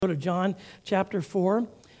Go to John chapter 4.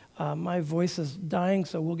 My voice is dying,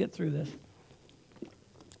 so we'll get through this.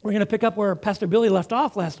 We're going to pick up where Pastor Billy left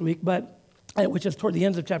off last week, which is toward the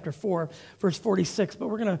ends of chapter 4, verse 46. But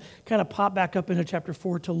we're going to kind of pop back up into chapter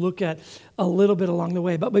 4 to look at a little bit along the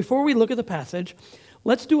way. But before we look at the passage,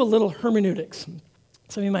 let's do a little hermeneutics.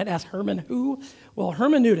 Some of you might ask, Herman who? Well,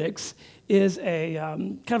 hermeneutics is a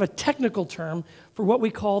kind of a technical term for what we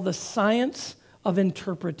call the science of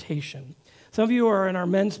interpretation. Some of you are in our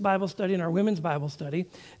men's Bible study and our women's Bible study,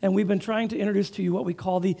 and we've been trying to introduce to you what we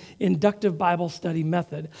call the inductive Bible study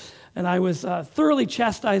method. And I was thoroughly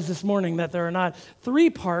chastised this morning that there are not 3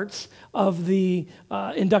 parts of the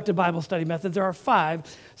inductive Bible study method. There are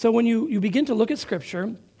 5. So when you begin to look at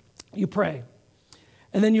Scripture, you pray,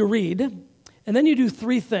 and then you read, and then you do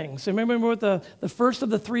 3 things. So remember what the first of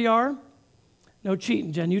the 3 are? No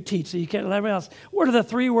cheating, Jen. You teach, so you can't let everybody else. What are the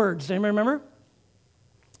 3 words? Anybody remember?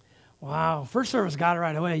 Wow, first service got it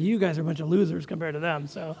right away. You guys are a bunch of losers compared to them.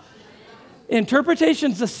 So,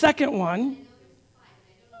 interpretation's the second one.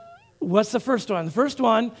 What's the first one? The first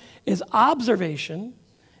one is observation,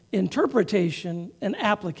 interpretation, and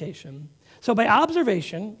application. So by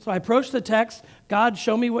observation, I approach the text, God,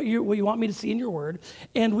 show me what you want me to see in your word,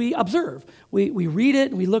 and we observe. We read it,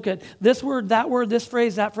 and we look at this word, this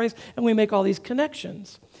phrase, that phrase, and we make all these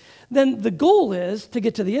connections. Then the goal is, to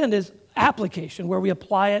get to the end, is application, where we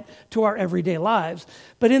apply it to our everyday lives.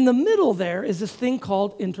 But in the middle there is this thing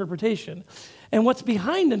called interpretation. And what's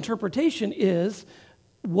behind interpretation is,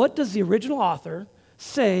 what does the original author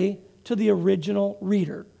say to the original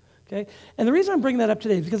reader? Okay? And the reason I'm bringing that up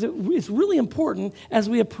today is because it's really important as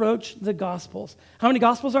we approach the Gospels. How many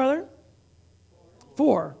Gospels are there?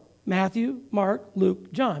 4. Matthew, Mark,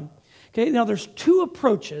 Luke, John. Okay, now there's 2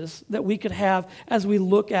 approaches that we could have as we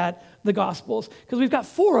look at the Gospels, because we've got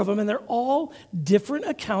 4 of them, and they're all different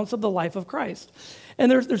accounts of the life of Christ.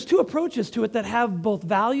 And there's 2 approaches to it that have both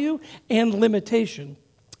value and limitation.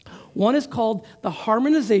 One is called the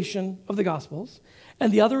harmonization of the Gospels,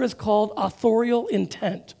 and the other is called authorial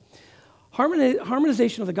intent.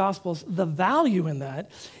 Harmonization of the Gospels, the value in that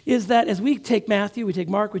is that as we take Matthew, we take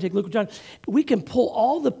Mark, we take Luke, John, we can pull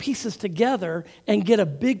all the pieces together and get a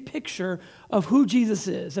big picture of who Jesus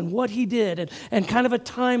is and what he did and kind of a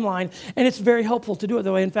timeline. And it's very helpful to do it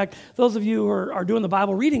that way. In fact, those of you who are doing the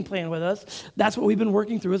Bible reading plan with us, that's what we've been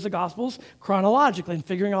working through as the Gospels chronologically and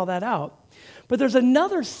figuring all that out. But there's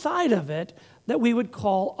another side of it that we would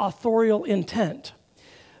call authorial intent.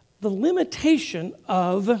 The limitation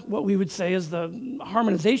of what we would say is the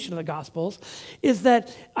harmonization of the Gospels is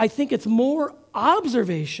that I think it's more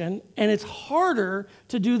observation and it's harder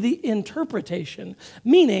to do the interpretation,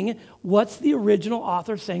 meaning what's the original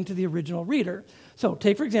author saying to the original reader. So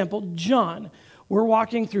take, for example, John. We're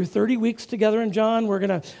walking through 30 weeks together in John. We're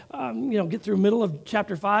going to get through middle of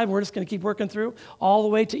chapter 5. We're just going to keep working through all the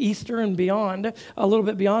way to Easter and beyond, a little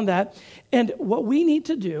bit beyond that. And what we need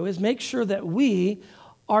to do is make sure that we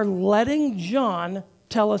are letting John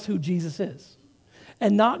tell us who Jesus is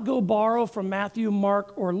and not go borrow from Matthew,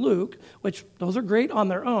 Mark, or Luke, which those are great on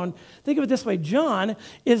their own. Think of it this way. John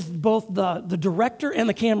is both the director and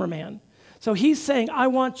the cameraman. So he's saying, I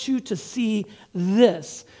want you to see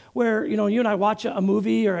this. Where, you and I watch a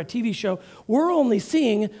movie or a TV show, we're only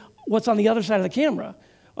seeing what's on the other side of the camera,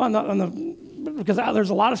 because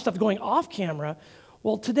there's a lot of stuff going off camera.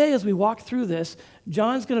 Well, today as we walk through this,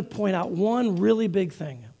 John's going to point out one really big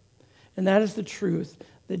thing, and that is the truth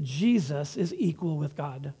that Jesus is equal with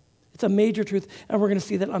God. It's a major truth, and we're going to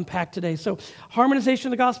see that unpacked today. So harmonization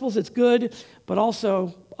of the Gospels, it's good, but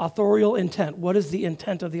also authorial intent. What is the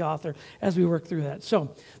intent of the author as we work through that?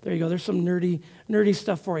 So there you go. There's some nerdy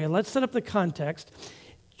stuff for you. Let's set up the context.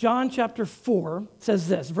 John chapter 4 says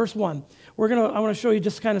this, verse 1. I want to show you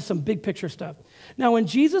just kind of some big picture stuff. Now, when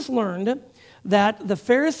Jesus learned that the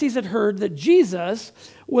Pharisees had heard that Jesus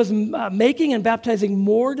was making and baptizing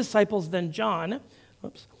more disciples than John,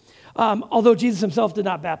 although Jesus himself did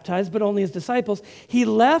not baptize, but only his disciples, he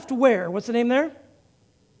left where? What's the name there?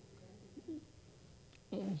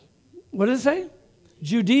 What does it say?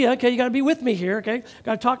 Judea. Okay, you got to be with me here, okay?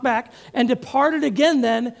 Got to talk back. And departed again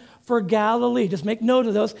then for Galilee. Just make note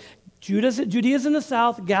of those. Judea's in the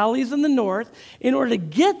south, Galilee's in the north. In order to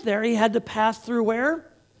get there, he had to pass through where?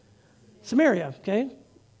 Samaria, okay?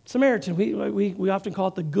 Samaritan. We often call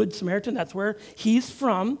it the Good Samaritan. That's where he's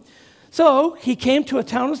from. So he came to a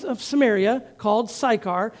town of Samaria called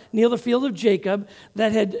Sychar, near the field of Jacob,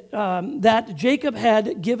 that Jacob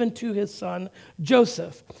had given to his son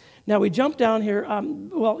Joseph. Now we jump down here,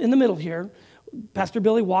 in the middle here. Pastor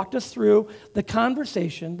Billy walked us through the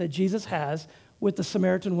conversation that Jesus has with the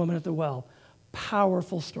Samaritan woman at the well.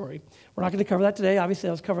 Powerful story. We're not going to cover that today. Obviously,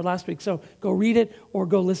 that was covered last week. So go read it or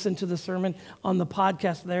go listen to the sermon on the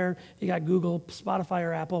podcast there. You got Google, Spotify,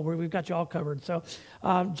 or Apple, where we've got you all covered. So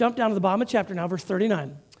jump down to the bottom of chapter now, verse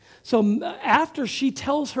 39. So after she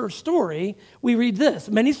tells her story, we read this.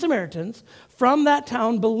 Many Samaritans from that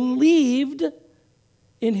town believed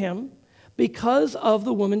in him because of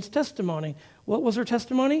the woman's testimony. What was her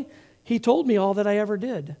testimony? He told me all that I ever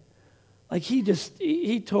did. Like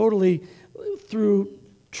he totally, through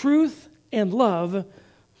truth and love,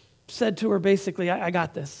 said to her basically, I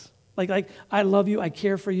got this. Like, I love you, I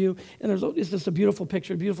care for you. And it's just a beautiful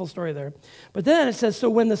picture, a beautiful story there. But then it says, so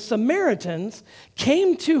when the Samaritans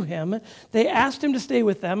came to him, they asked him to stay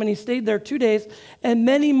with them, and he stayed there 2 days, and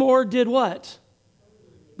many more did what?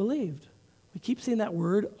 Believed. We keep seeing that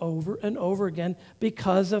word over and over again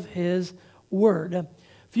because of his word. A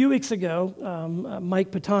few weeks ago,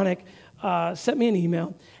 Mike Patonic sent me an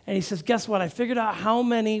email, and he says, guess what? I figured out how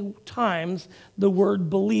many times the word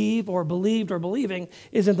believe or believed or believing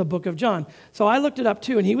is in the book of John. So I looked it up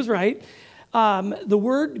too, and he was right.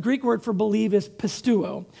 The Greek word for believe is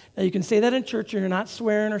pisteuo. Now you can say that in church, and you're not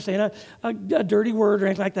swearing or saying a dirty word or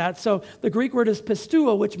anything like that. So the Greek word is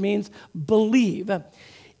pisteuo, which means believe.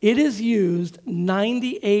 It is used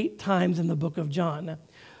 98 times in the book of John.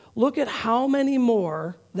 Look at how many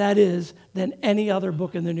more that is than any other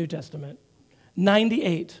book in the New Testament.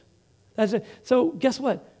 98. That's it. So guess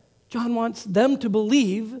what? John wants them to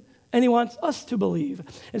believe, and he wants us to believe.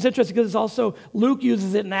 It's interesting because it's also, Luke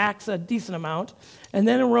uses it in Acts a decent amount, and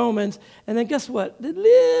then in Romans, and then guess what? The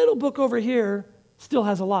little book over here still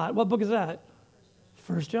has a lot. What book is that?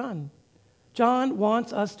 1 John. John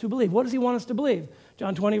wants us to believe. What does he want us to believe?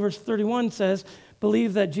 John 20, verse 31 says,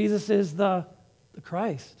 believe that Jesus is the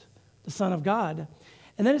Christ, the Son of God.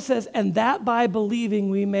 And then it says, and that by believing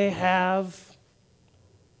we may have,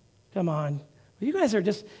 come on, you guys are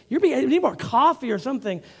just, you need more coffee or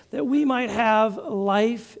something, that we might have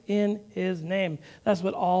life in his name. That's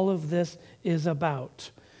what all of this is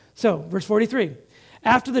about. So, verse 43.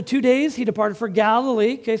 After the 2 days, he departed for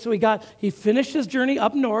Galilee. Okay, so he finished his journey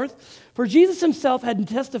up north. For Jesus himself had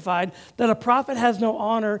testified that a prophet has no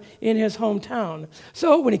honor in his hometown.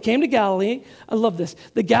 So when he came to Galilee, I love this,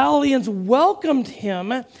 the Galileans welcomed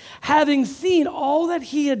him, having seen all that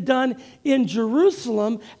he had done in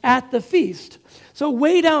Jerusalem at the feast. So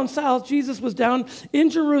way down south, Jesus was down in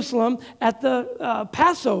Jerusalem at the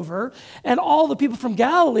Passover, and all the people from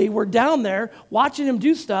Galilee were down there watching him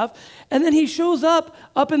do stuff, and then he shows up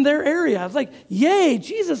in their area. It's like, yay,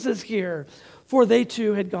 Jesus is here. For they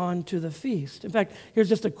too had gone to the feast. In fact, here's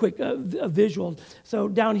just a quick visual. So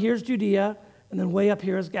down here's Judea, and then way up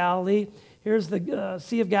here is Galilee. Here's the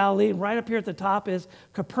Sea of Galilee, and right up here at the top is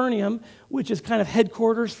Capernaum, which is kind of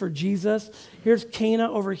headquarters for Jesus. Here's Cana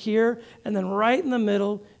over here, and then right in the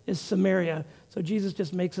middle is Samaria. So Jesus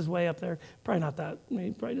just makes his way up there. Probably not that,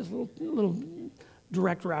 maybe probably just a little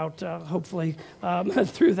direct route, hopefully,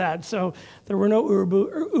 through that. So there were no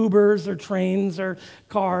Ubers or trains or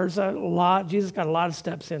cars. Jesus got a lot of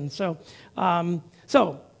steps in. So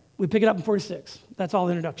we pick it up in 46. That's all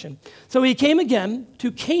the introduction. So he came again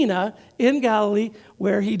to Cana in Galilee,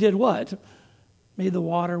 where he did what? Made the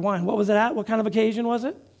water wine. What was it at? What kind of occasion was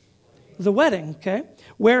it? It was a wedding, okay?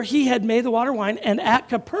 Where he had made the water wine, and at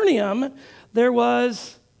Capernaum there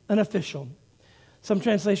was an official. Some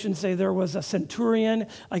translations say there was a centurion,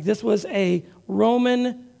 like this was a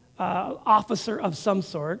Roman officer of some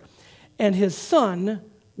sort, and his son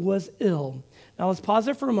was ill. Now let's pause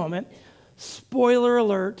there for a moment. Spoiler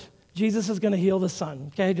alert, Jesus is going to heal the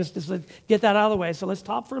son, okay? Just get that out of the way. So let's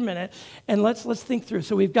stop for a minute, and let's think through.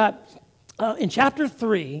 So we've got, in chapter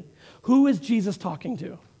 3, who is Jesus talking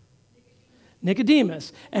to?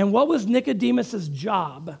 Nicodemus. And what was Nicodemus's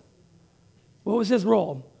job? What was his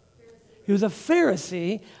role? He was a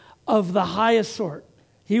Pharisee of the highest sort.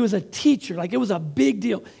 He was a teacher. Like, it was a big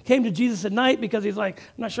deal. Came to Jesus at night because he's like,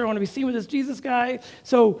 I'm not sure I want to be seen with this Jesus guy.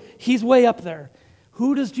 So he's way up there.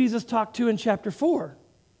 Who does Jesus talk to in chapter 4?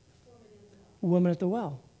 Woman at the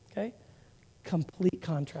well. Okay? Complete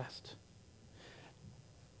contrast.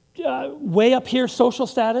 Way up here, social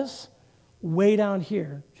status. Way down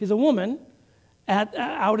here. She's a woman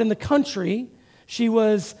out in the country. She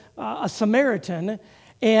was a Samaritan.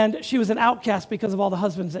 And she was an outcast because of all the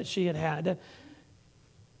husbands that she had had.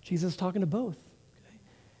 Jesus is talking to both. Okay?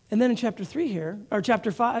 And then in chapter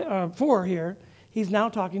 4 here, he's now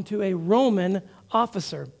talking to a Roman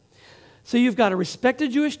officer. So you've got a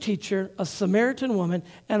respected Jewish teacher, a Samaritan woman,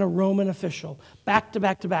 and a Roman official, back to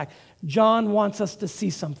back to back. John wants us to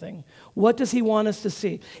see something. What does he want us to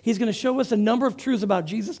see? He's going to show us a number of truths about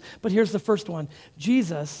Jesus, but here's the first one.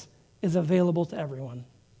 Jesus is available to everyone.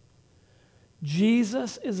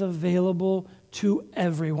 Jesus is available to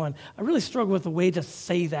everyone. I really struggle with the way to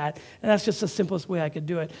say that, and that's just the simplest way I could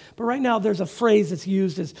do it. But right now, there's a phrase that's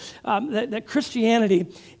used as that Christianity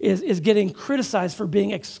is getting criticized for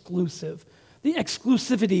being exclusive, the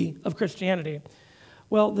exclusivity of Christianity.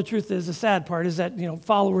 Well, the truth is, the sad part is that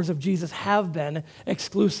followers of Jesus have been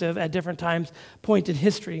exclusive at different times, point in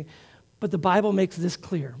history. But the Bible makes this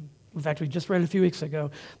clear. In fact, we just read a few weeks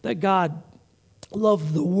ago that God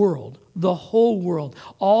loved the world, the whole world,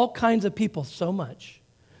 all kinds of people so much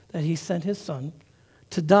that he sent his son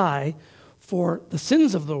to die for the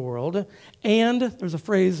sins of the world. And there's a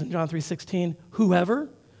phrase in John 3:16, whoever.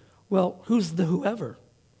 Well, who's the whoever?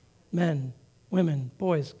 Men, women,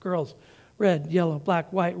 boys, girls, red, yellow,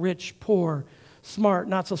 black, white, rich, poor, smart,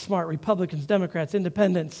 not so smart, Republicans, Democrats,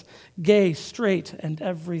 independents, gay, straight, and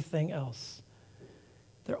everything else.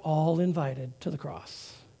 They're all invited to the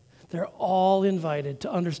cross. They're all invited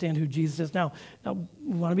to understand who Jesus is. Now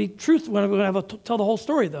we want to be truthful. We're going to tell the whole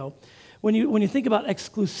story, though. When you think about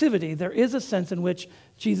exclusivity, there is a sense in which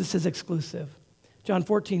Jesus is exclusive. John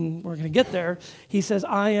 14, we're going to get there. He says,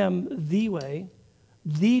 I am the way,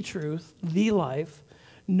 the truth, the life.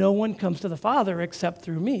 No one comes to the Father except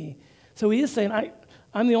through me. So he is saying,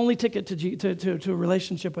 I'm the only ticket to a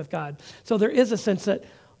relationship with God. So there is a sense that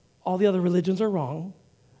all the other religions are wrong,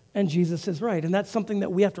 and Jesus is right. And that's something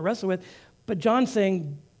that we have to wrestle with. But John's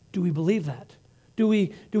saying, do we believe that? Do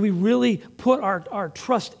we really put our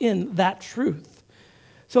trust in that truth?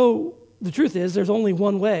 So the truth is, there's only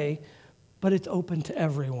one way, but it's open to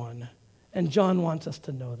everyone. And John wants us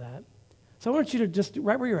to know that. So I want you to just,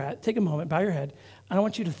 right where you're at, take a moment, bow your head, and I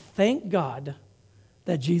want you to thank God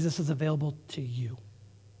that Jesus is available to you.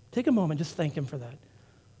 Take a moment, just thank him for that.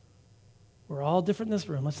 We're all different in this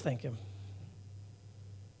room. Let's thank him.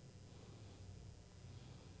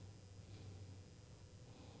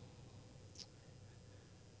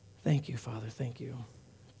 Thank you, Father. Thank you.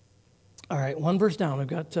 All right, one verse down. We've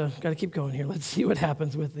got to keep going here. Let's see what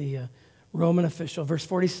happens with the Roman official. Verse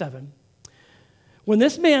 47. When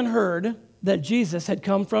this man heard that Jesus had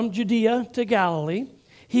come from Judea to Galilee,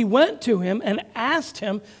 he went to him and asked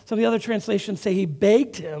him, some of the other translations say he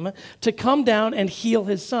begged him to come down and heal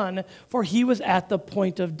his son, for he was at the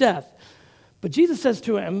point of death. But Jesus says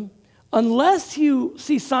to him, unless you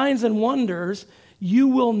see signs and wonders, you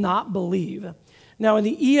will not believe. Now, in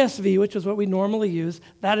the ESV, which is what we normally use,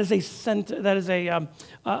 that is a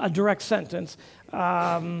direct sentence.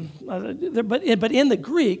 But in the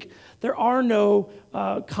Greek, there are no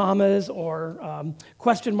commas or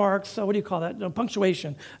question marks. So what do you call that? No,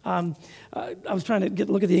 punctuation. I was trying to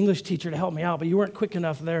look at the English teacher to help me out, but you weren't quick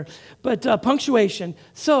enough there. But punctuation.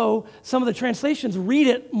 So some of the translations read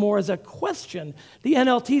it more as a question. The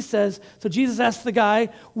NLT says, so Jesus asked the guy,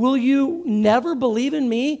 will you never believe in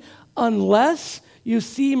me unless you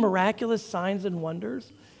see miraculous signs and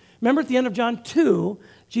wonders? Remember at the end of John 2,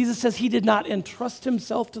 Jesus says he did not entrust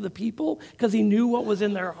himself to the people because he knew what was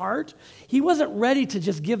in their heart. He wasn't ready to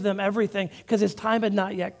just give them everything because his time had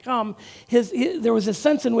not yet come. There was a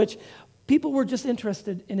sense in which people were just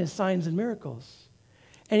interested in his signs and miracles.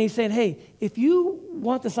 And he's saying, hey, if you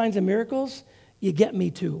want the signs and miracles, you get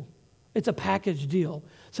me too. It's a package deal.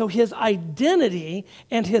 So his identity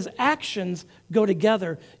and his actions go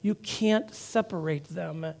together. You can't separate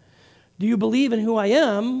them. Do you believe in who I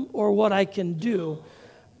am or what I can do?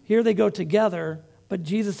 Here they go together, but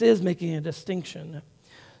Jesus is making a distinction.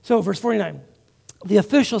 So verse 49, the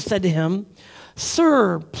official said to him,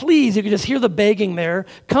 sir, please, you can just hear the begging there,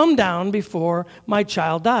 come down before my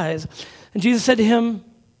child dies. And Jesus said to him,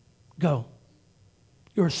 go,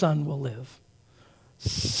 your son will live.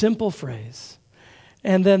 Simple phrase.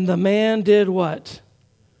 And then the man did what?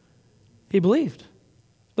 He believed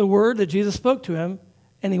the word that Jesus spoke to him,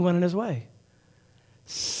 and he went on his way.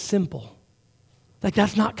 Simple. Like,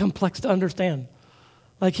 that's not complex to understand.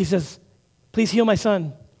 Like, he says, please heal my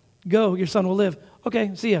son. Go, your son will live.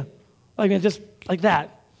 Okay, see ya. I mean, just like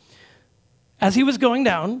that. As he was going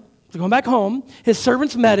back home, his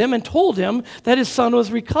servants met him and told him that his son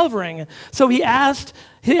was recovering. So he asked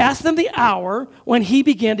them the hour when he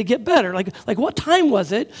began to get better. Like what time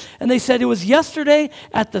was it? And they said it was yesterday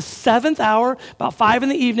at the 7th hour, about 5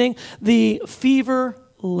 p.m, the fever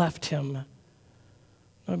left him.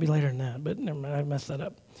 It might be later than that, but never mind, I messed that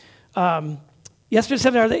up. Yesterday,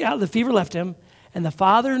 7th hour, the fever left him, and the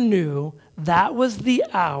father knew that was the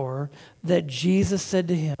hour that Jesus said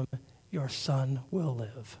to him, your son will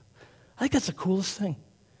live. I think that's the coolest thing.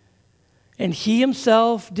 And he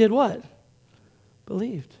himself did what?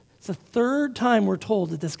 Believed. It's the third time we're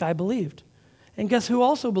told that this guy believed. And guess who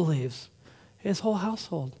also believes? His whole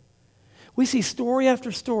household. We see story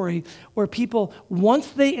after story where people,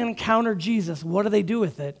 once they encounter Jesus, what do they do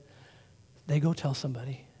with it? They go tell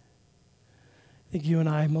somebody. I think you and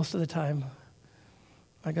I, most of the time,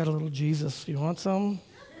 I got a little Jesus. You want some?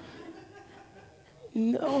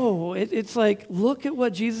 No, it's like, look at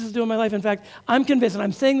what Jesus is doing in my life. In fact, I'm convinced, and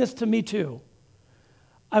I'm saying this to me too,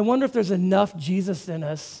 I wonder if there's enough Jesus in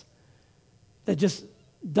us that just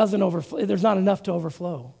doesn't overflow. There's not enough to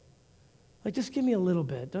overflow. Like, just give me a little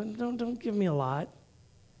bit. Don't give me a lot.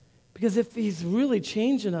 Because if he's really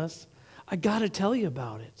changing us, I got to tell you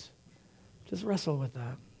about it. Just wrestle with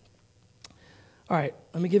that. All right,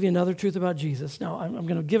 let me give you another truth about Jesus. Now, I'm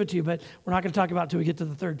going to give it to you, but we're not going to talk about it until we get to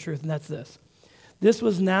the third truth, and that's this. This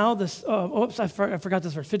was now I forgot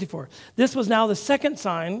this verse, 54. This was now the second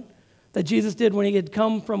sign that Jesus did when he had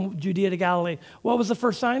come from Judea to Galilee. What was the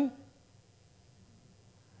first sign?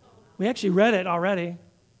 We actually read it already.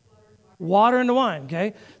 Water into wine,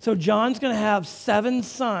 okay? So John's going to have 7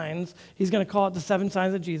 signs. He's going to call it the 7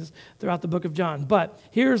 signs of Jesus throughout the book of John. But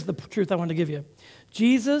here's the truth I want to give you.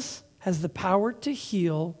 Jesus has the power to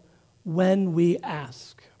heal when we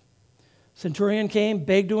ask. Centurion came,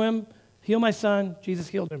 begged to him, heal my son. Jesus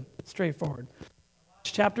healed him. Straightforward.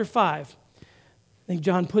 Chapter 5. I think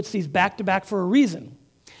John puts these back to back for a reason.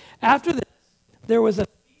 After this, there was a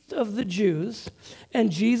feast of the Jews,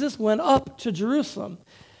 and Jesus went up to Jerusalem.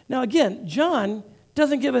 Now again, John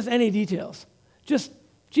doesn't give us any details. Just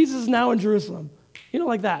Jesus is now in Jerusalem.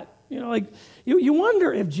 Like that. Like you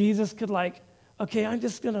wonder if Jesus could okay, I'm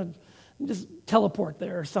just going to just teleport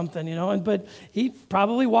there or something, but he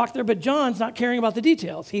probably walked there, but John's not caring about the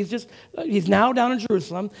details. He's now down in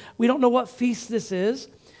Jerusalem. We don't know what feast this is,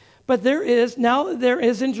 but there is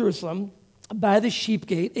in Jerusalem by the sheep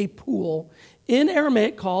gate a pool in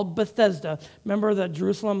Aramaic called Bethesda. Remember that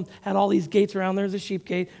Jerusalem had all these gates around there. There's a sheep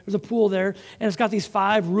gate. There's a pool there, and it's got these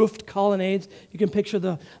 5 roofed colonnades. You can picture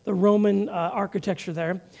the Roman architecture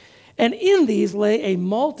there. And in these lay a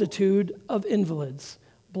multitude of invalids,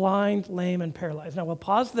 blind, lame, and paralyzed. Now, we'll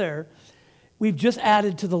pause there. We've just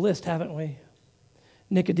added to the list, haven't we?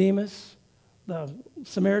 Nicodemus, the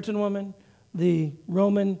Samaritan woman, the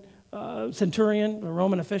Roman centurion, the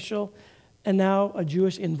Roman official, and now a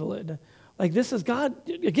Jewish invalid. This is God,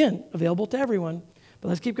 again, available to everyone. But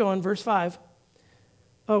let's keep going. Verse 5.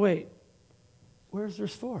 Oh, wait. Where's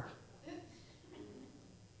verse 4?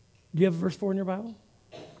 Do you have verse 4 in your Bible?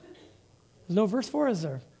 There's no verse 4, is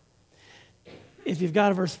there? If you've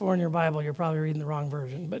got a verse 4 in your Bible, you're probably reading the wrong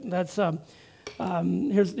version. But that's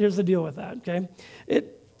here's the deal with that, okay?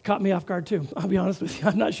 It caught me off guard, too. I'll be honest with you.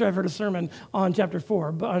 I'm not sure I've heard a sermon on chapter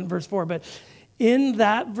 4, but on verse 4. But in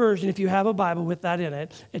that version, if you have a Bible with that in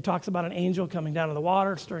it, it talks about an angel coming down to the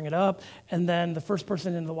water, stirring it up, and then the first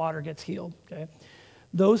person in the water gets healed, okay?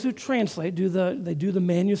 Those who translate, do the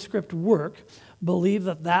manuscript work, believe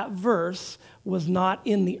that verse was not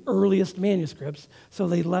in the earliest manuscripts, so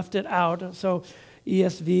they left it out. So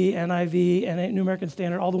ESV, NIV, and New American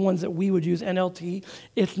Standard, all the ones that we would use, NLT,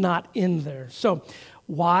 it's not in there. So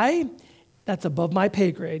why? That's above my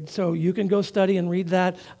pay grade. So you can go study and read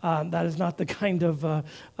that. That is not the kind of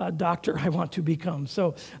doctor I want to become.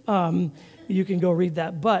 So you can go read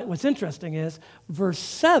that. But what's interesting is verse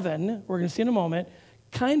 7, we're going to see in a moment,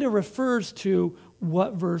 kind of refers to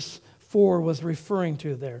what verse 4 was referring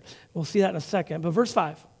to there. We'll see that in a second. But verse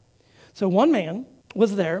 5. So one man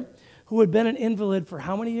was there who had been an invalid for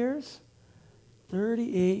how many years?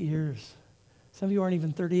 38 years. Some of you aren't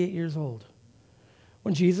even 38 years old.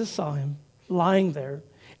 When Jesus saw him lying there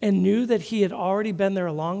and knew that he had already been there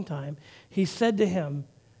a long time, he said to him,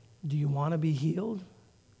 "Do you want to be healed?"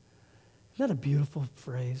 Isn't that a beautiful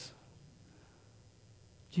phrase?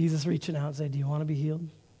 Jesus reaching out and saying, "Do you want to be healed?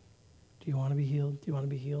 Do you want to be healed? Do you want to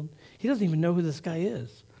be healed?" He doesn't even know who this guy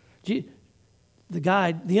is. The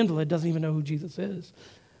invalid, doesn't even know who Jesus is.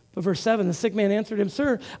 But verse 7, the sick man answered him,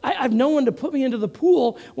 "Sir, I've no one to put me into the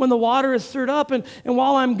pool when the water is stirred up, and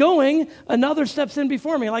while I'm going, another steps in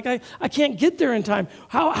before me. I can't get there in time.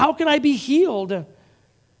 How can I be healed?"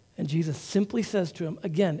 And Jesus simply says to him,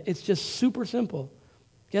 again, it's just super simple,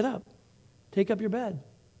 "Get up, take up your bed,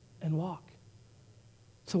 and walk."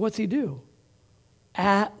 So what's he do?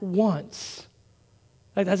 At once.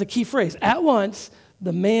 That's a key phrase. At once,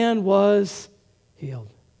 the man was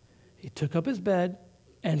healed. He took up his bed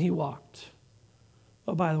and he walked.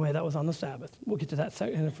 Oh, by the way, that was on the Sabbath. We'll get to that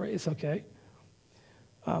in a phrase, okay?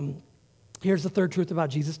 Here's the third truth about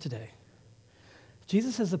Jesus today.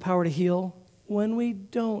 Jesus has the power to heal when we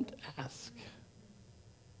don't ask.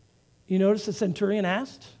 You notice the centurion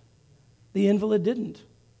asked? The invalid didn't.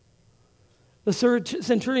 The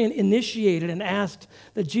centurion initiated and asked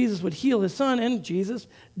that Jesus would heal his son, and Jesus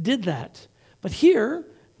did that. But here,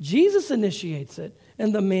 Jesus initiates it,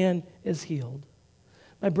 and the man is healed.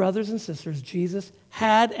 My brothers and sisters, Jesus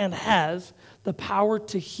had and has the power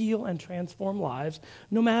to heal and transform lives,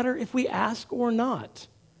 no matter if we ask or not.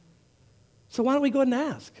 So why don't we go ahead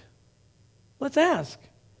and ask? Let's ask.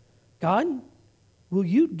 God, will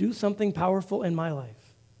you do something powerful in my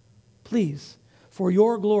life? Please, for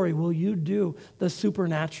your glory, will you do the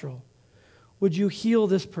supernatural? Would you heal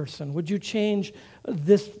this person? Would you change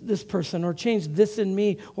this person, or change this in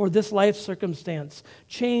me, or this life circumstance?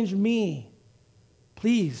 Change me,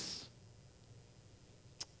 please.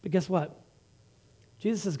 But guess what?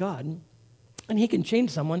 Jesus is God, and he can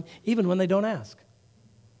change someone even when they don't ask.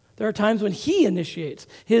 There are times when he initiates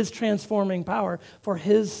his transforming power in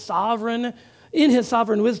his sovereign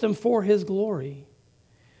wisdom for his glory.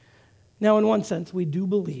 Now, in one sense, we do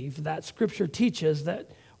believe that Scripture teaches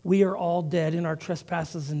that we are all dead in our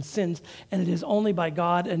trespasses and sins, and it is only by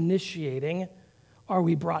God initiating are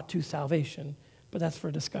we brought to salvation. But that's for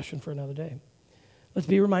a discussion for another day. Let's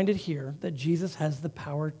be reminded here that Jesus has the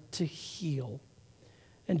power to heal,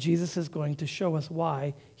 and Jesus is going to show us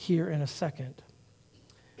why here in a second.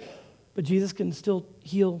 But Jesus can still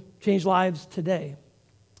heal, change lives today.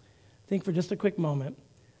 Think for just a quick moment.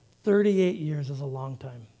 38 years is a long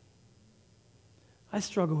time. I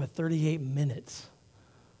struggle with 38 minutes.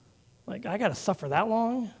 Like, I got to suffer that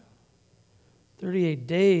long? 38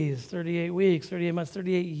 days, 38 weeks, 38 months,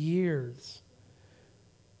 38 years.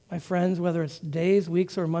 My friends, whether it's days,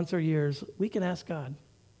 weeks, or months, or years, we can ask God.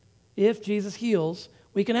 If Jesus heals,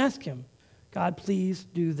 we can ask him, God, please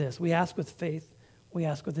do this. We ask with faith. We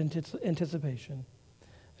ask with anticipation.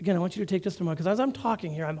 Again, I want you to take just a moment, because as I'm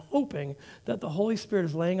talking here, I'm hoping that the Holy Spirit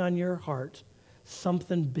is laying on your heart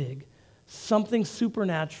something big, something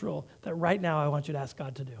supernatural that right now I want you to ask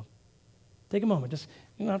God to do. Take a moment. Just,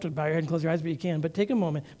 you don't have to bow your head and close your eyes, but you can. But take a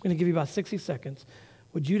moment. I'm going to give you about 60 seconds.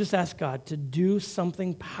 Would you just ask God to do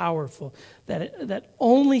something powerful that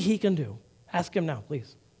only he can do? Ask him now,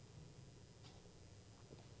 please.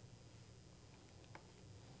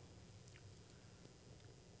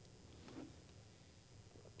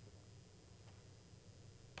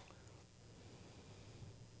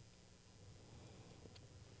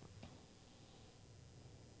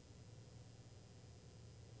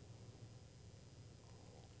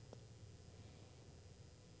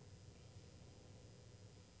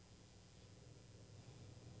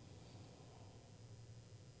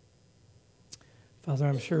 Father,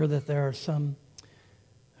 I'm sure that there are some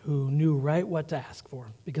who knew right what to ask for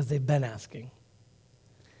because they've been asking.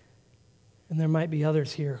 And there might be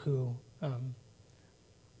others here who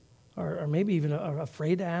are maybe even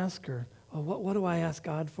afraid to ask, or, oh, what do I ask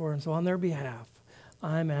God for? And so on their behalf,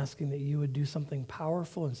 I'm asking that you would do something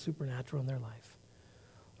powerful and supernatural in their life.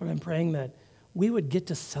 Lord, I'm praying that we would get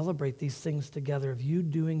to celebrate these things together of you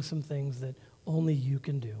doing some things that only you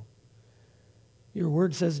can do. Your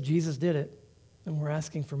word says Jesus did it. And we're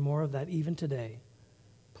asking for more of that even today.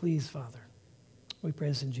 Please, Father, we pray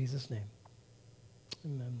this in Jesus' name.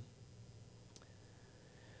 Amen.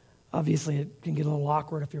 Obviously, it can get a little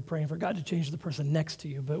awkward if you're praying for God to change the person next to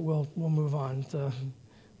you, but we'll move on.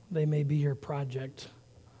 They may be your project.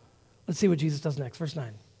 Let's see what Jesus does next. Verse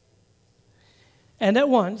 9. And at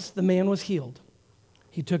once the man was healed.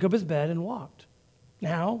 He took up his bed and walked.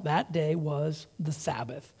 Now, that day was the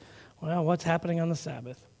Sabbath. Well, what's happening on the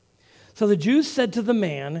Sabbath? So the Jews said to the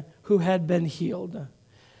man who had been healed.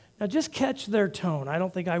 Now just catch their tone. I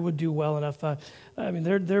don't think I would do well enough.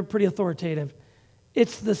 They're pretty authoritative.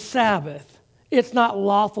 It's the Sabbath. It's not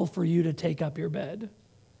lawful for you to take up your bed.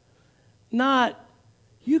 Not,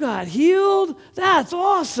 you got healed? That's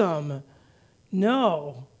awesome.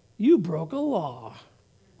 No, you broke a law.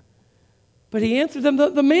 But he answered them,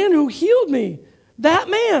 the man who healed me, that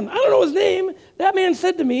man, I don't know his name, that man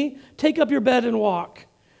said to me, take up your bed and walk.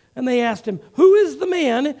 And they asked him, who is the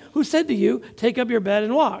man who said to you, take up your bed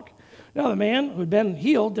and walk? Now the man who had been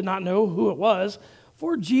healed did not know who it was,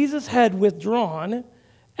 for Jesus had withdrawn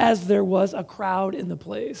as there was a crowd in the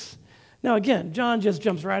place. Now again, John just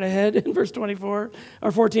jumps right ahead in verse 24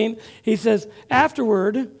 or 14. He says,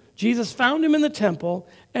 afterward, Jesus found him in the temple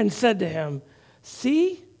and said to him,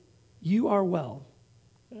 see, you are well.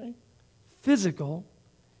 Okay? Physical,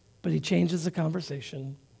 but he changes the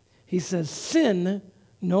conversation. He says, sin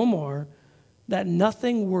no more, that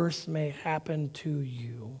nothing worse may happen to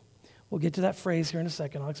you. We'll get to that phrase here in a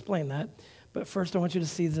second. I'll explain that. But first, I want you to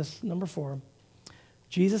see this, number 4.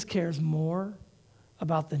 Jesus cares more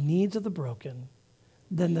about the needs of the broken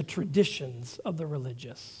than the traditions of the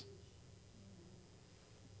religious.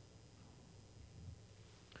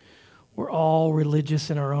 We're all religious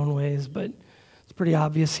in our own ways, but it's pretty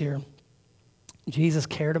obvious here. Jesus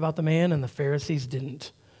cared about the man and the Pharisees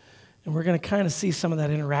didn't. And we're going to kind of see some of that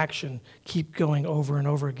interaction keep going over and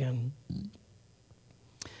over again.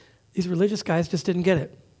 These religious guys just didn't get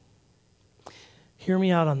it. Hear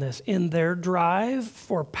me out on this. In their drive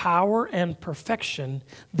for power and perfection,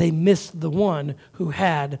 they missed the one who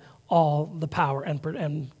had all the power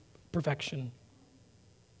and perfection.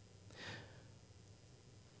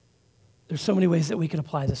 There's so many ways that we can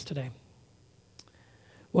apply this today.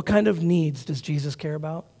 What kind of needs does Jesus care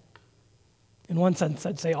about? In one sense,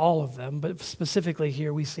 I'd say all of them, but specifically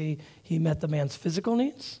here we see he met the man's physical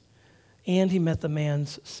needs and he met the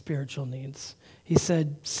man's spiritual needs. He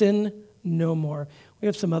said, sin no more. We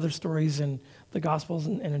have some other stories in the Gospels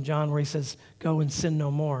and in John where he says, go and sin no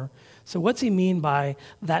more. So what's he mean by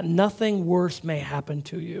that nothing worse may happen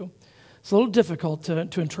to you? It's a little difficult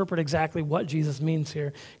to interpret exactly what Jesus means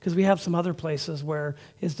here because we have some other places where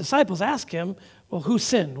his disciples ask him, well, who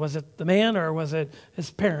sinned? Was it the man or was it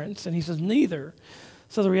his parents? And he says, neither.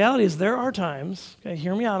 So the reality is there are times, okay,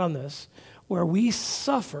 hear me out on this, where we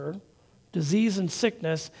suffer disease and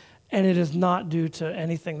sickness and it is not due to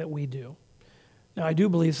anything that we do. Now, I do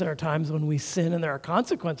believe there are times when we sin and there are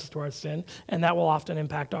consequences to our sin, and that will often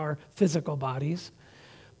impact our physical bodies.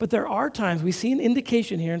 But there are times, we see an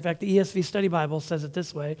indication here, in fact, the ESV Study Bible says it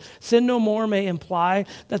this way, sin no more may imply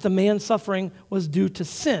that the man's suffering was due to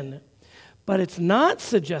sin. But it's not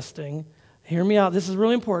suggesting, hear me out, this is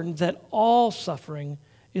really important, that all suffering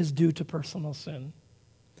is due to personal sin.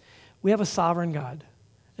 We have a sovereign God,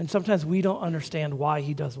 and sometimes we don't understand why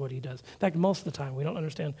he does what he does. In fact, most of the time, we don't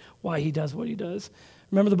understand why he does what he does.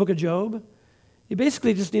 Remember the book of Job? You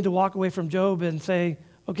basically just need to walk away from Job and say,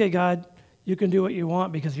 okay, God, you can do what you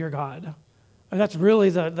want because you're God. And that's really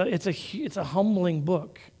it's a humbling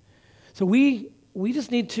book. So we just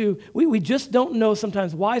need to, we just don't know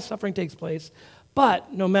sometimes why suffering takes place,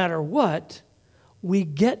 but no matter what, we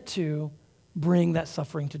get to bring that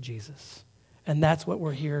suffering to Jesus. And that's what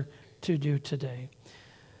we're here to do today.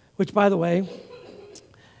 Which, by the way,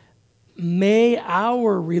 may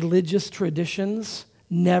our religious traditions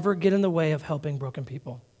never get in the way of helping broken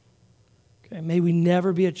people. Okay? May we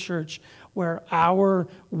never be a church where our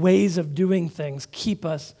ways of doing things keep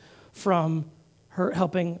us from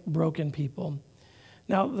helping broken people.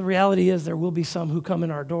 Now, the reality is there will be some who come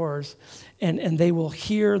in our doors and they will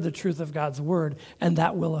hear the truth of God's word, and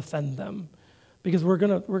that will offend them. Because we're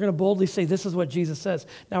gonna boldly say, this is what Jesus says.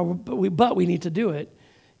 Now, but we need to do it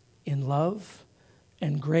in love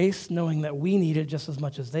and grace, knowing that we need it just as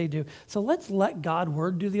much as they do. So let's let God's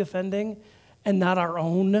word do the offending and not our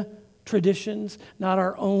own traditions, not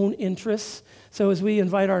our own interests. So as we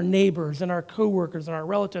invite our neighbors and our coworkers and our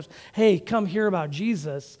relatives, hey, come hear about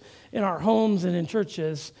Jesus in our homes and in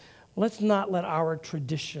churches, let's not let our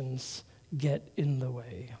traditions get in the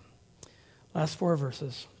way. Last 4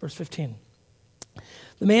 verses, verse 15.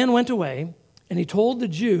 The man went away and he told the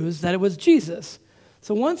Jews that it was Jesus.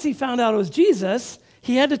 So once he found out it was Jesus,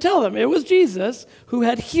 he had to tell them it was Jesus who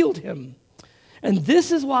had healed him. And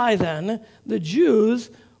this is why then the Jews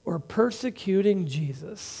were persecuting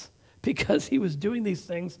Jesus, because he was doing these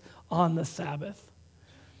things on the Sabbath.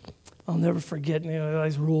 I'll never forget,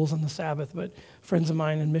 these rules on the Sabbath, but friends of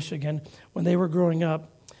mine in Michigan, when they were growing up,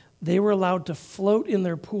 they were allowed to float in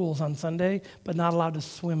their pools on Sunday, but not allowed to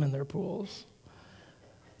swim in their pools.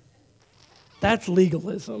 That's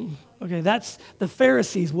legalism. Okay, the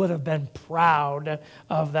Pharisees would have been proud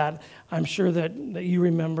of that. I'm sure that you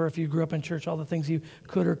remember, if you grew up in church, all the things you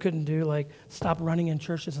could or couldn't do, like stop running in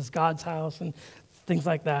church, this is God's house, and things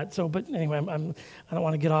like that. So, but anyway, I don't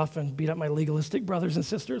want to get off and beat up my legalistic brothers and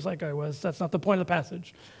sisters like I was. That's not the point of the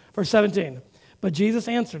passage. Verse 17, but Jesus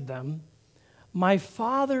answered them, my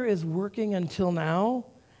Father is working until now,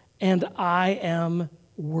 and I am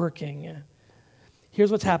working.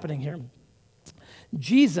 Here's what's happening here.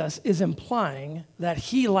 Jesus is implying that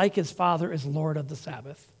he, like his Father, is Lord of the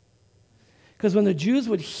Sabbath. Because when the Jews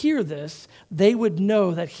would hear this, they would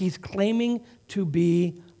know that he's claiming to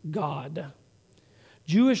be God.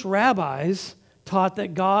 Jewish rabbis taught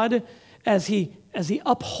that God, as he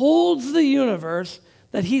upholds the universe,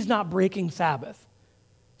 that he's not breaking Sabbath.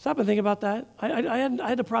 Stop and think about that. I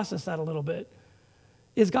had to process that a little bit.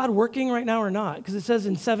 Is God working right now or not? Because it says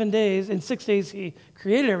in 6 days he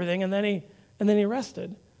created everything, and then he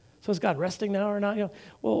rested. So is God resting now or not?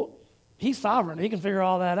 Well, he's sovereign. He can figure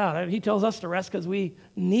all that out. He tells us to rest because we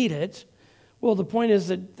need it. Well, the point is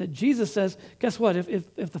that Jesus says, guess what?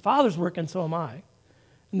 If the Father's working, so am I.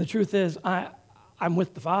 And the truth is, I'm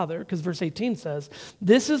with the Father, because verse 18 says,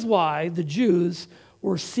 this is why the Jews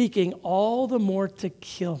were seeking all the more to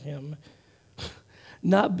kill him.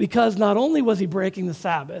 Because not only was he breaking the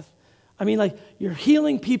Sabbath, I mean, like, you're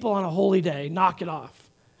healing people on a holy day, knock it off.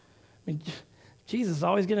 I mean, Jesus is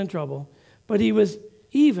always getting in trouble. But he was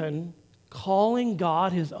even calling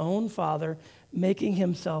God his own Father, making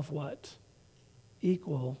himself what?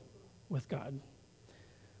 Equal with God.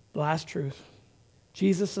 The last truth,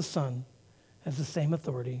 Jesus the Son has the same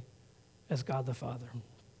authority as God the Father.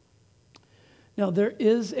 Now, there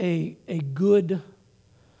is a good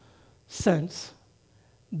sense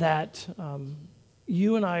that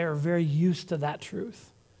you and I are very used to that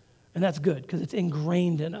truth. And that's good because it's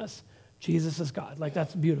ingrained in us. Jesus is God. Like,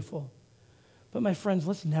 that's beautiful. But my friends,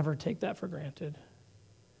 let's never take that for granted.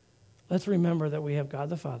 Let's remember that we have God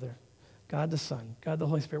the Father, God the Son, God the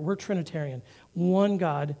Holy Spirit. We're Trinitarian. One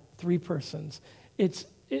God, three persons.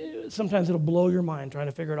 Sometimes it'll blow your mind trying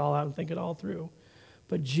to figure it all out and think it all through.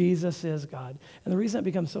 But Jesus is God. And the reason that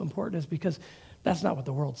becomes so important is because that's not what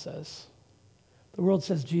the world says. The world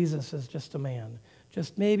says Jesus is just a man.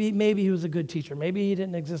 Just maybe he was a good teacher. Maybe he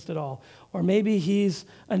didn't exist at all. Or maybe he's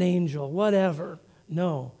an angel, whatever.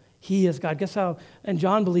 No, he is God. Guess how? And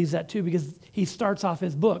John believes that too because he starts off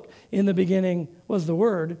his book. In the beginning was the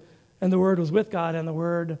Word, and the Word was with God, and the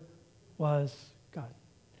Word was God.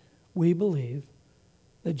 We believe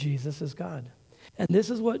that Jesus is God. And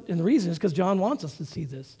the reason is because John wants us to see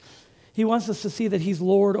this. He wants us to see that he's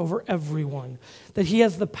Lord over everyone, that he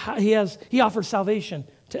offers salvation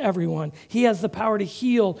to everyone. He has the power to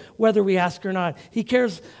heal whether we ask or not. He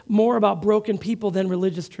cares more about broken people than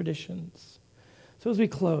religious traditions. So as we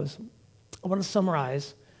close, I want to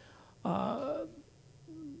summarize 4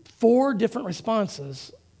 different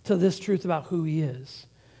responses to this truth about who he is.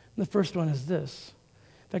 And the first one is this.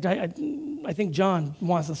 In fact, I think John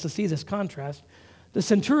wants us to see this contrast. The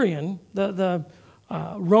centurion, the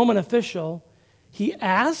Roman official, he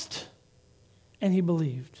asked and he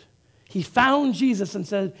believed. He found Jesus and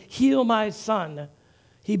said, "Heal my son."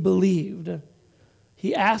 He believed.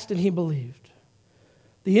 He asked and he believed.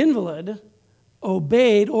 The invalid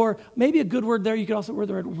obeyed, or maybe a good word there, you could also word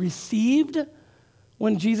the word received.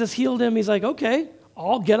 When Jesus healed him, he's like, okay,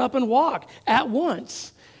 I'll get up and walk at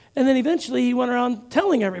once. And then eventually he went around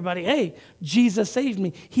telling everybody, hey, Jesus saved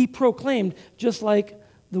me. He proclaimed, just like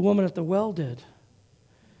the woman at the well did.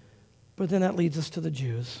 But then that leads us to the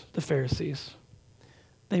Jews, the Pharisees.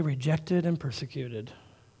 They rejected and persecuted.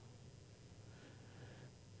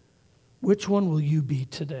 Which one will you be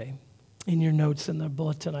today? In your notes in the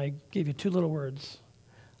bulletin, I gave you 2 little words.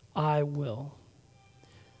 I will.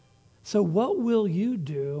 So what will you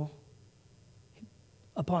do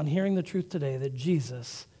upon hearing the truth today that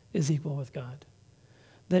Jesus is equal with God?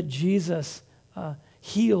 That Jesus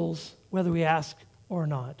heals whether we ask or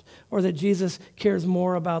not, or that Jesus cares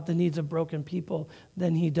more about the needs of broken people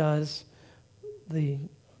than he does the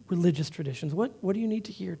religious traditions. What do you need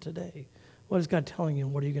to hear today? What is God telling you,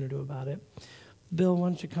 and what are you going to do about it? Bill, why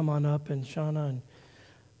don't you come on up, and Shauna, and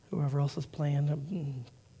whoever else is playing,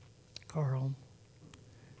 Carl.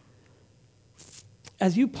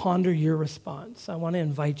 As you ponder your response, I want to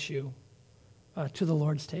invite you to the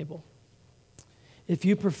Lord's table. If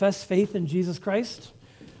you profess faith in Jesus Christ,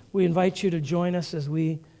 we invite you to join us as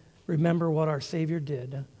we remember what our Savior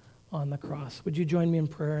did on the cross. Would you join me in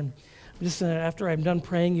prayer? And just after I'm done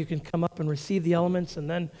praying, you can come up and receive the elements, and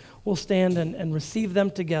then we'll stand and receive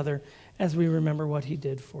them together as we remember what he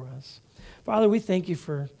did for us. Father, we thank you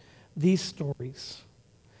for these stories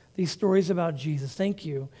about Jesus. Thank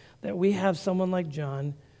you that we have someone like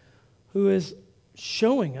John who is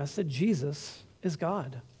showing us that Jesus is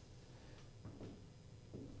God.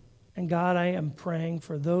 And God, I am praying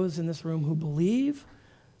for those in this room who believe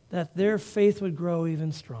that their faith would grow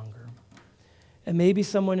even stronger. And maybe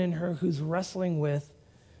someone in here who's wrestling with,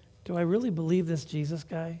 do I really believe this Jesus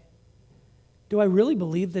guy? Do I really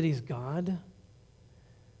believe that he's God?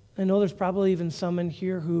 I know there's probably even some in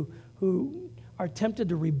here who are tempted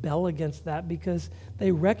to rebel against that because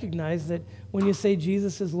they recognize that when you say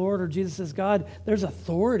Jesus is Lord or Jesus is God, there's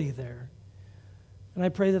authority there. And I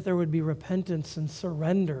pray that there would be repentance and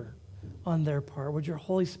surrender on their part. Would your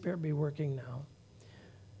Holy Spirit be working now?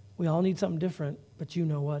 We all need something different, but you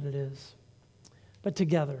know what it is. But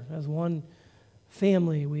together, as one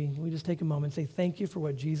family, we just take a moment and say, thank you for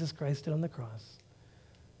what Jesus Christ did on the cross.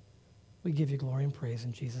 We give you glory and praise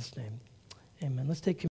in Jesus' name. Amen. Let's take